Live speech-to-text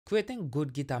Creating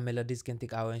good guitar melodies can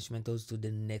take our instrumentals to the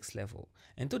next level.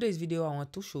 In today's video, I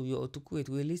want to show you how to create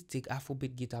realistic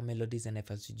Afrobeat guitar melodies in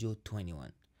FL Studio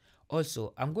 21.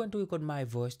 Also, I'm going to record my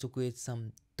voice to create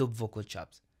some dope vocal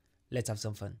chops. Let's have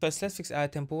some fun. First, let's fix our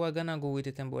tempo. We're gonna go with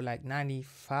a tempo like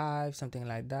 95, something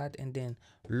like that, and then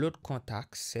load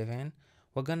contact 7.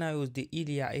 We're gonna use the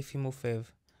Ilia Efimofev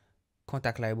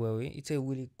contact library. It's a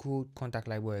really good contact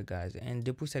library, guys, and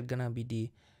the preset gonna be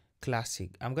the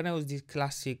classic. I'm gonna use this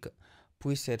classic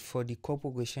preset for the chord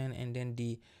progression and then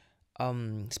the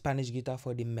Spanish guitar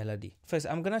for the melody. First,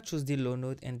 I'm gonna choose the low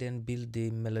note and then build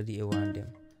the melody around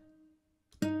them.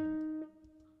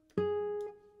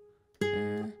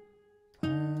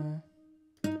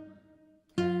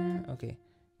 Okay,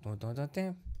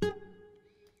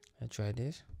 let's try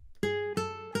this.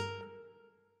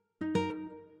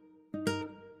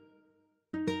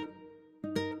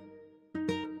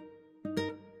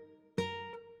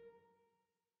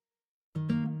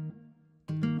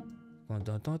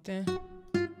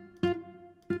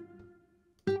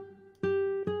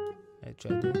 Let's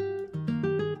try this.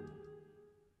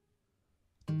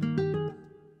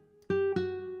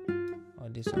 Oh,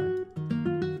 this one.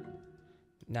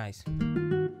 Nice.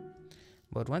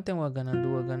 But one thing we're gonna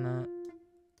do, we're gonna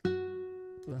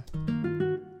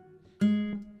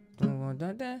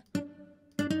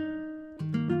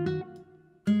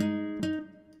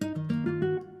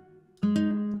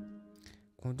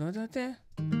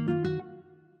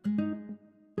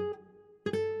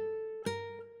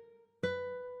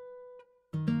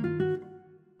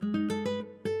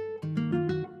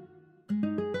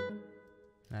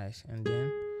nice, and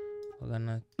then we're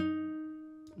gonna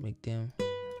make them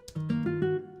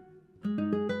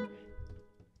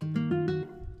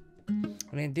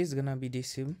I mean this is gonna be the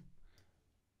same.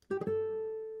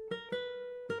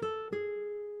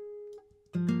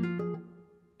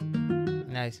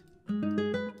 Nice.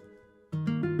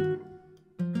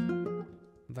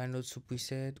 Vinyl to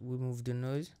preset, remove the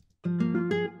noise.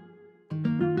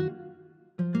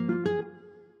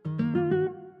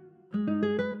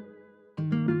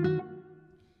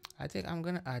 I think I'm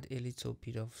gonna add a little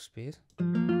bit of space.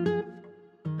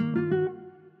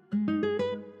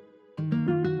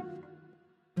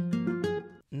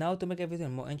 Now to make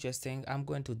everything more interesting, I'm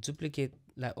going to duplicate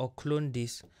or clone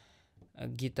this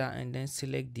guitar and then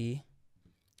select the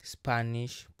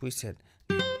Spanish preset.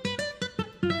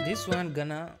 This one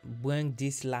gonna bring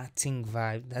this Latin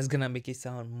vibe. That's gonna make it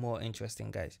sound more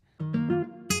interesting, guys.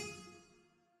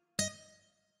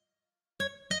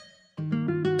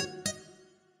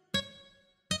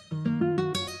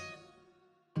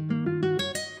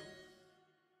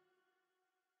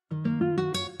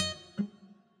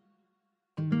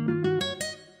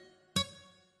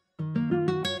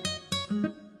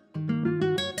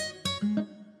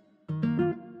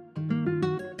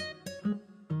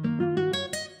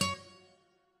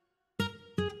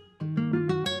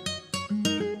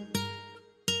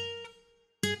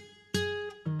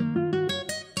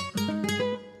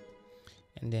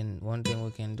 And then one thing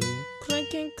we can do,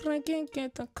 cranking,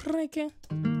 get a cranking.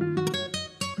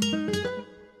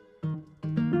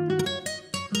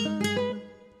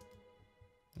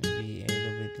 Maybe a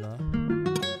little bit low.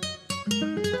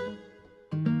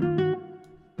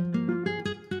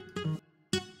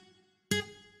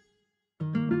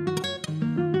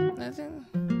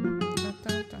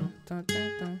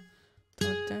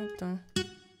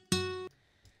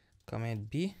 Comment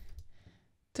B.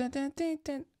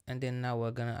 And then now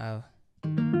we're gonna have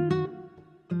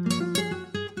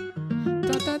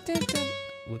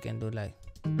we can do like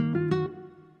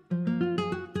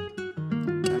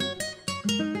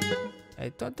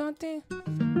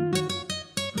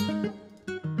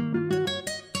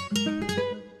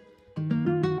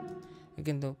we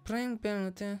can do prime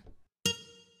penalty.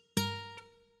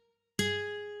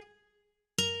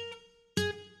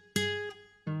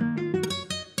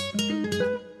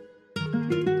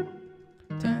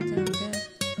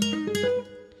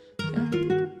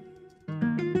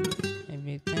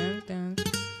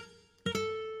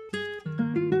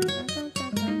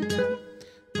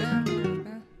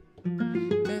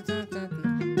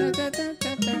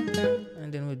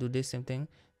 And then we do the same thing.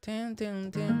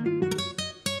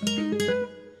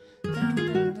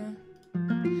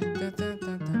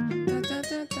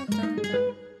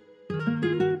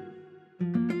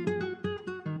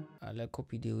 I'll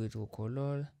copy the retro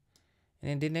color. And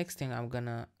then the next thing I'm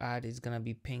gonna add is gonna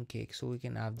be pancake, so we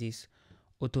can have this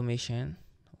automation.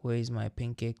 Where is my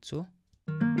pancake too?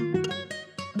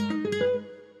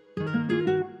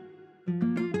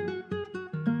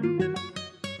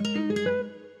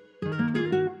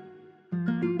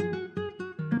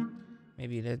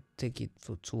 take it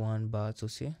to 1 bar to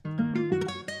see.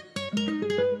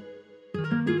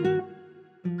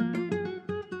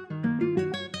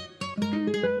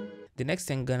 The next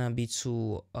thing gonna be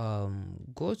to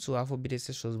go to Afrobeat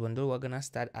Essentials bundle. We're gonna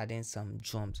start adding some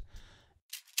drums.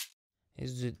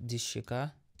 Let's do this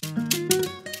shaker.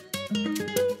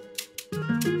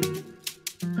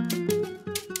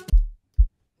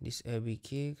 This heavy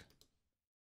kick.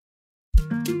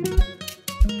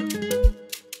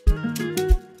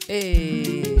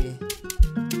 Hey.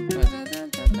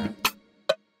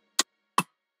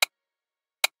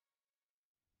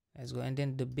 Let's go, and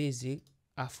then the basic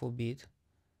Afrobeat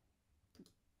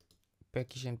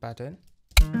percussion pattern.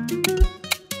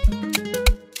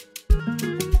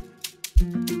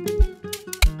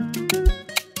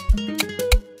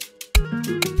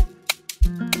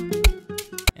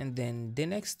 And then the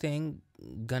next thing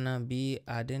gonna be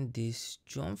adding this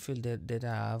drum fill that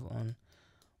I have on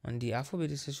the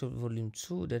Afrobeat Essential Volume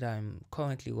 2 that I'm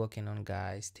currently working on,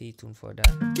 guys. Stay tuned for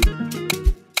that.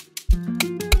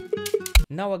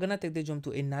 Now we're gonna take the drum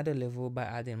to another level by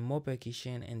adding more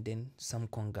percussion and then some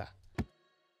conga.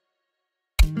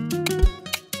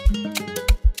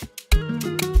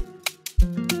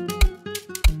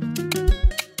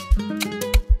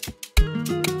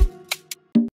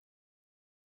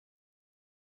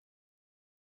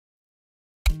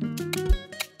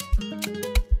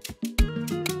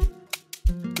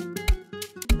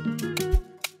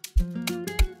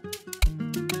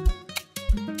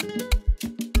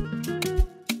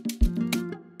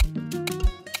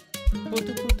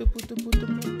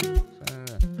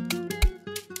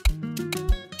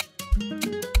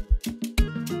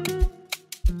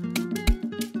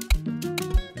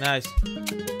 Nice.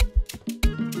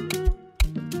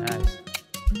 Nice.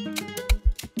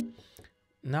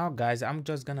 Now guys, I'm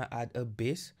just gonna add a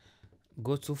bass.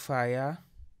 Go to fire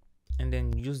and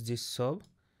then use this sub,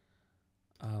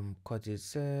 cut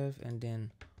itself, and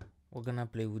then we're gonna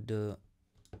play with the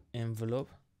envelope.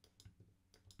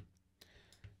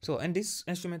 So in this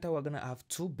instrumental we're gonna have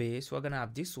 2 bass. We're gonna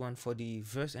have this one for the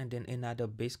verse and then another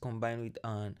bass combined with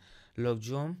a log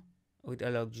drum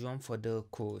for the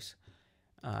chorus.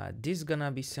 This is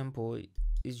gonna be simple.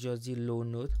 It's just the low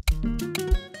note.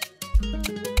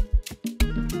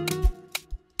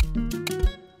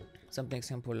 Something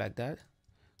simple like that.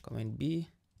 Comment B.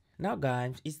 Now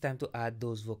guys, it's time to add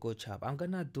those vocal chop. I'm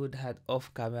gonna do that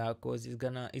off camera because it's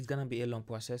gonna be a long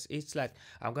process. It's like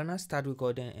I'm gonna start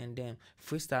recording and then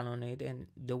freestyle on it, and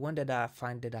the one that I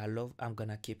find that I love, I'm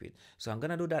gonna keep it. So I'm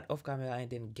gonna do that off camera and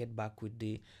then get back with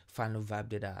the final vibe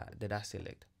that I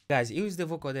select. Guys, here is the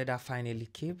vocal that I finally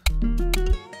keep.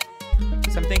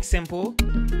 Something simple.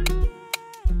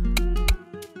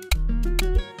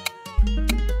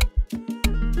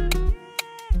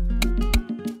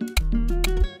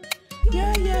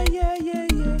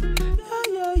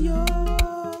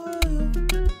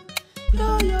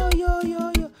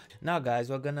 Now guys,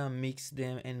 we're gonna mix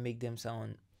them and make them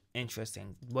sound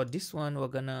interesting, but this one we're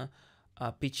gonna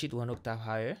pitch it 1 octave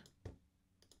higher.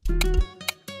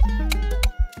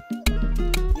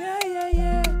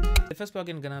 The first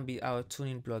plugin gonna be our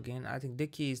tuning plugin. I think the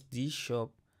key is D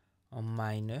sharp or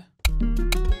minor.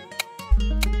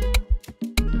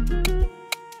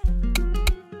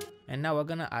 And now we're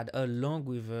gonna add a long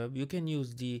reverb. You can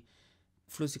use the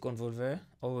Flossy Convolver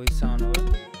or sound oil.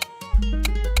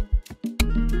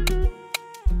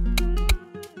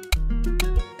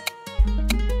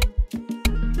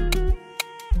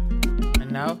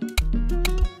 And now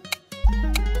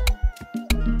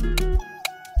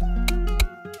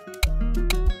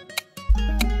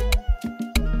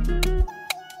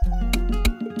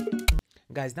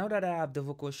guys, now that I have the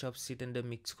vocal shop sit in the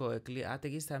mix correctly, I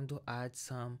think it's time to add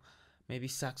some maybe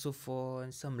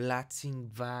saxophone, some Latin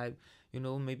vibe, you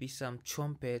know, maybe some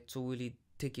trumpet to really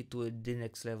take it to the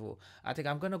next level. I think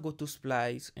I'm gonna go to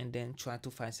Splice and then try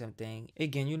to find something.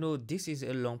 Again, you know, this is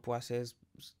a long process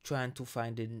trying to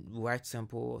find the right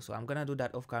sample, so I'm gonna do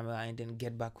that off camera and then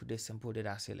get back with the sample that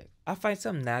I select. I find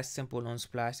some nice sample on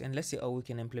Splice and let's see how we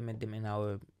can implement them in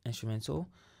our instrumental.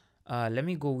 Let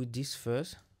me go with this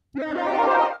first.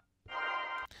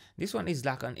 This one is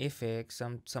like an effect,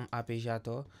 some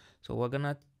arpeggiato. So we're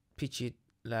gonna pitch it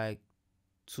like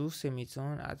 2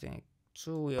 semitone. I think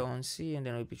 2 we're on C, and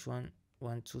then we pitch 1,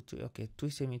 2, 3. Okay, 3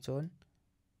 semitone.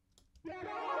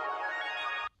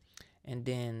 And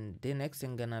then the next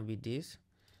thing gonna be this.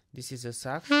 This is a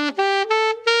sax.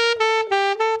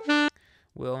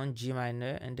 We're on G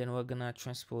minor, and then we're gonna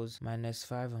transpose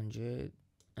 -500,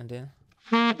 and then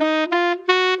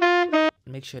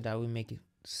make sure that we make it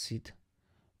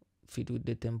fit with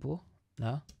the tempo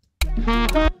now.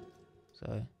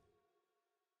 Sorry.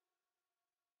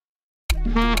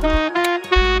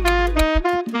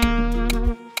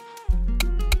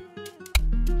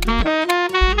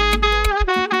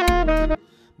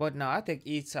 But now I think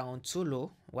it sounds too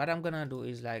low. What I'm gonna do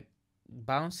is like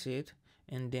bounce it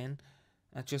and then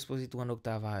I transpose it 1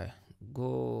 octave higher.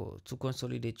 Go to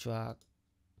consolidate track,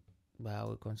 but I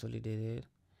will consolidate it,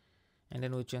 and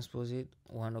then we transpose it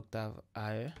 1 octave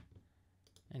higher,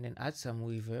 and then add some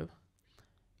reverb.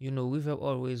 You know, reverb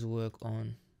always work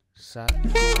on sad.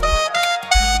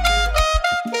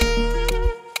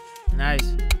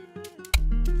 Nice.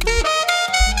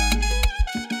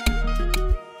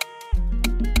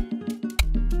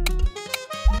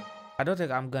 I don't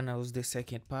think I'm gonna use the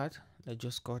second part. I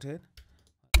just cut it.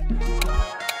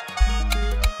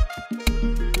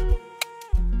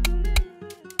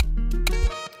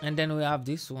 And then we have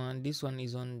this one. This one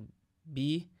is on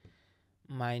B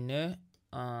minor.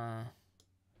 And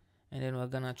then we're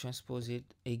gonna transpose it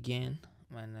again.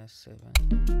 -7.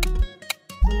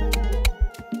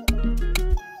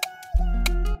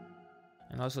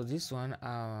 And also this one,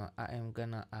 I am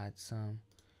gonna add some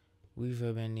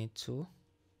reverb in it too.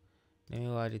 Let me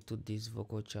add it to this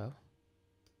vocal chop.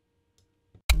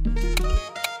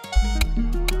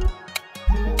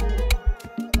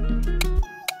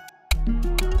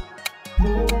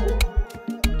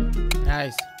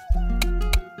 Nice.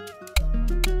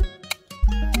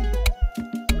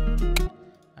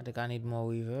 I think I need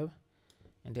more reverb,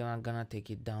 and then I'm gonna take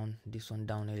it down, this one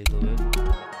down a little bit.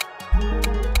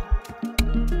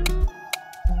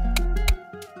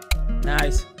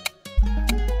 Nice.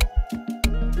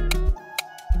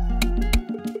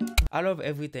 I love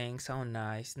everything, sound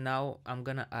nice. Now I'm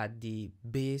gonna add the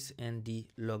bass and the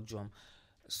log drum.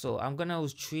 So I'm gonna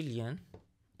use trillion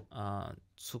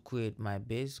to create my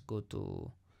bass. Go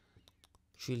to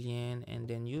trillion and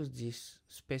then use this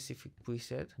specific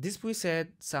preset. This preset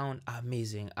sound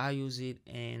amazing. I use it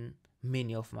in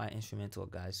many of my instrumental,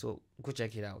 guys, so go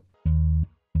check it out.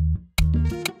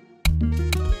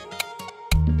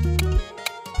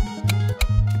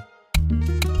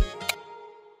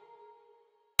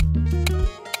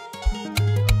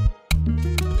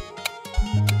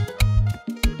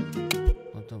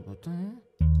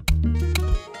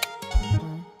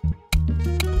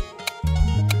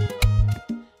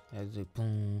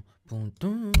 Boom, boom,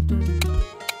 dum, dum.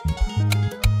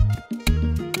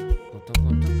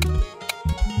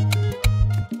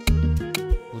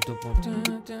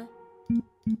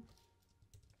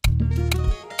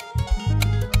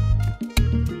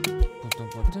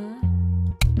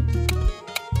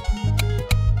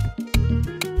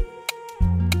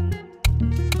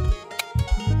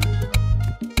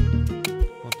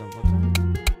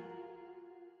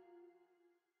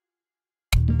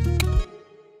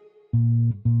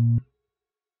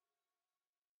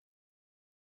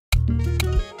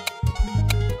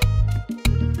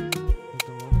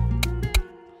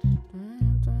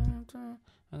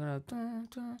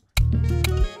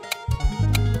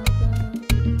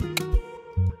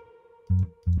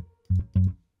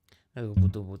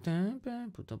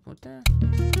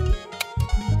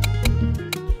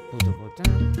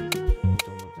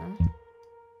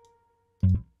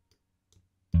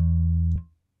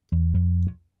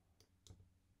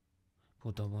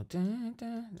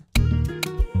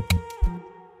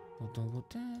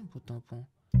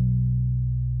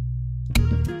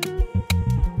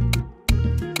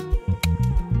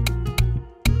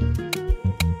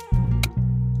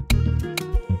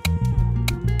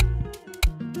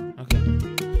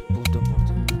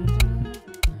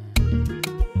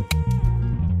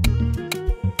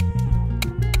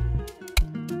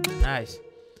 Nice.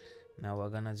 Now we're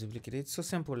gonna duplicate it. So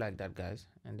simple like that, guys.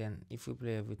 And then if we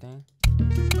play everything,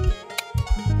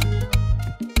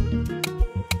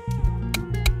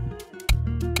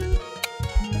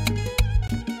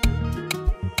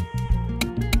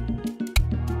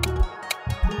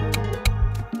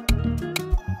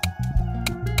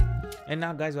 and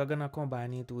now, guys, we're gonna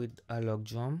combine it with a log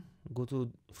drum. Go to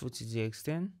Fruity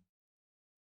extend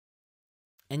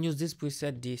and use this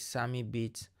preset, the Samy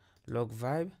Beatz log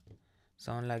vibe.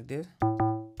 Sound like this.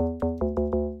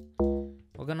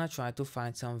 We're gonna try to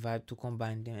find some vibe to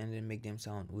combine them and then make them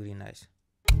sound really nice.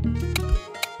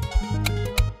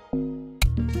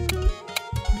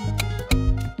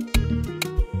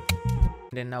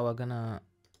 Then now we're gonna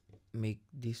make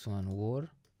this one war.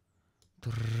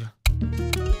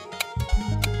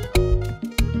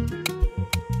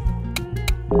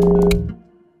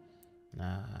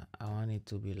 Now I want it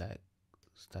to be like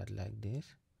start like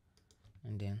this,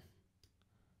 and then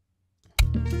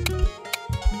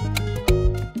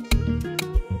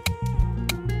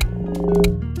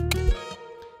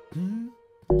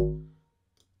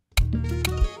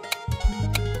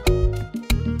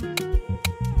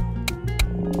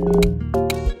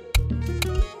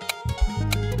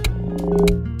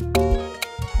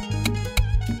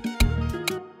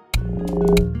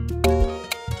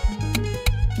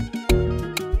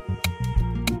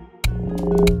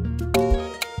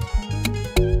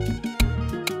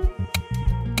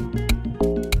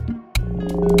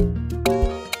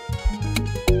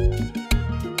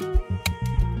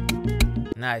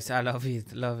Nice, I love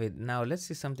it, love it. Now let's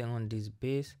see something on this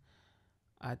bass.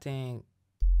 I think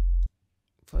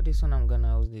for this one I'm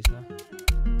gonna use this one.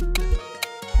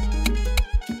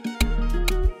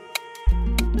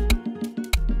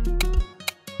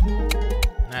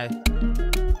 Nice.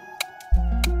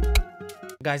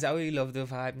 Guys, I really love the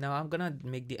vibe. Now I'm gonna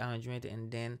make the arrangement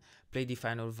and then play the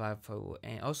final vibe for you.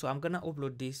 And also I'm gonna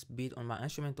upload this beat on my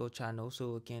instrumental channel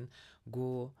so you can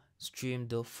go stream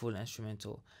the full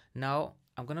instrumental. Now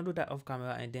I'm gonna do that off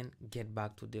camera and then get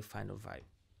back to the final vibe.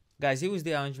 Guys, here is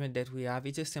the arrangement that we have.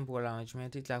 It's a simple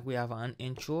arrangement. It's like we have an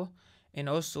intro, and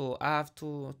also I have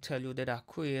to tell you that I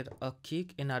create a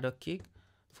kick, another kick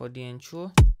for the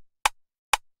intro.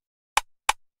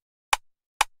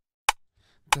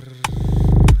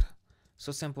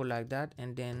 So simple like that.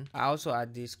 And then I also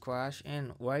add this crash,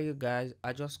 and while you guys,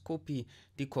 I just copy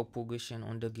the chord progression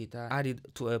on the guitar, add it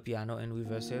to a piano and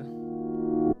reverse it.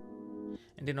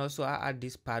 And then also I add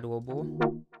this pad wobble.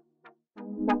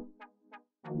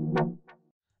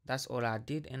 That's all I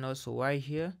did. And also right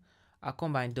here I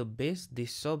combine the bass, the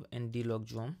sub, and the log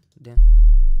drum. Then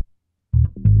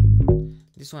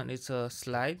this one is a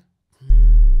slide,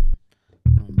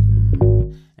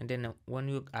 and then when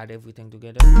you add everything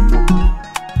together,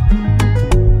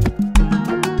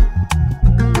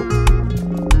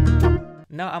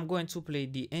 now I'm going to play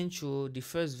the intro, the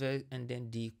first verse, and then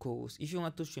the chorus. If you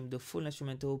want to stream the full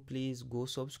instrumental, please go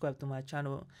subscribe to my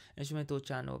channel, instrumental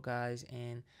channel, guys,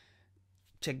 and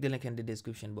check the link in the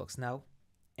description box. Now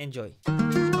enjoy.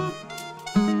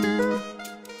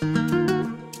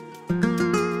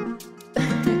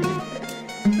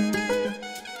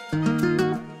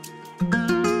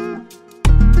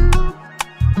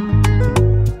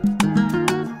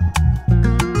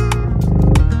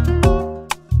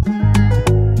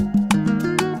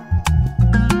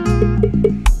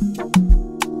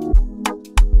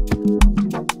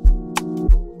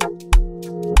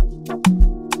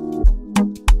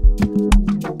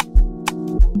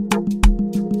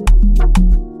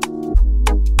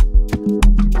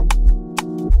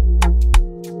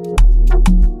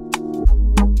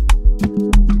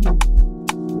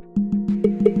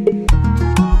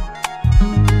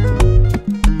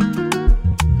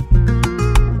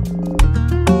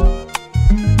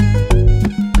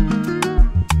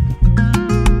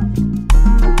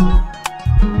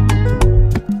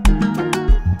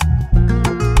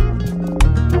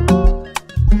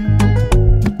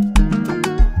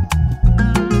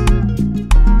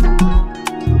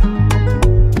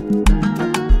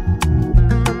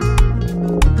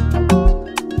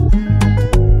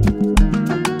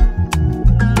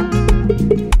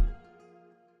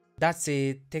 That's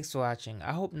it. Thanks for watching.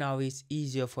 I hope now it's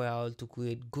easier for y'all to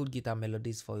create good guitar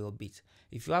melodies for your beats.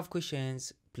 If you have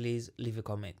questions, please leave a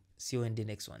comment. See you in the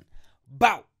next one.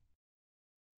 Bow!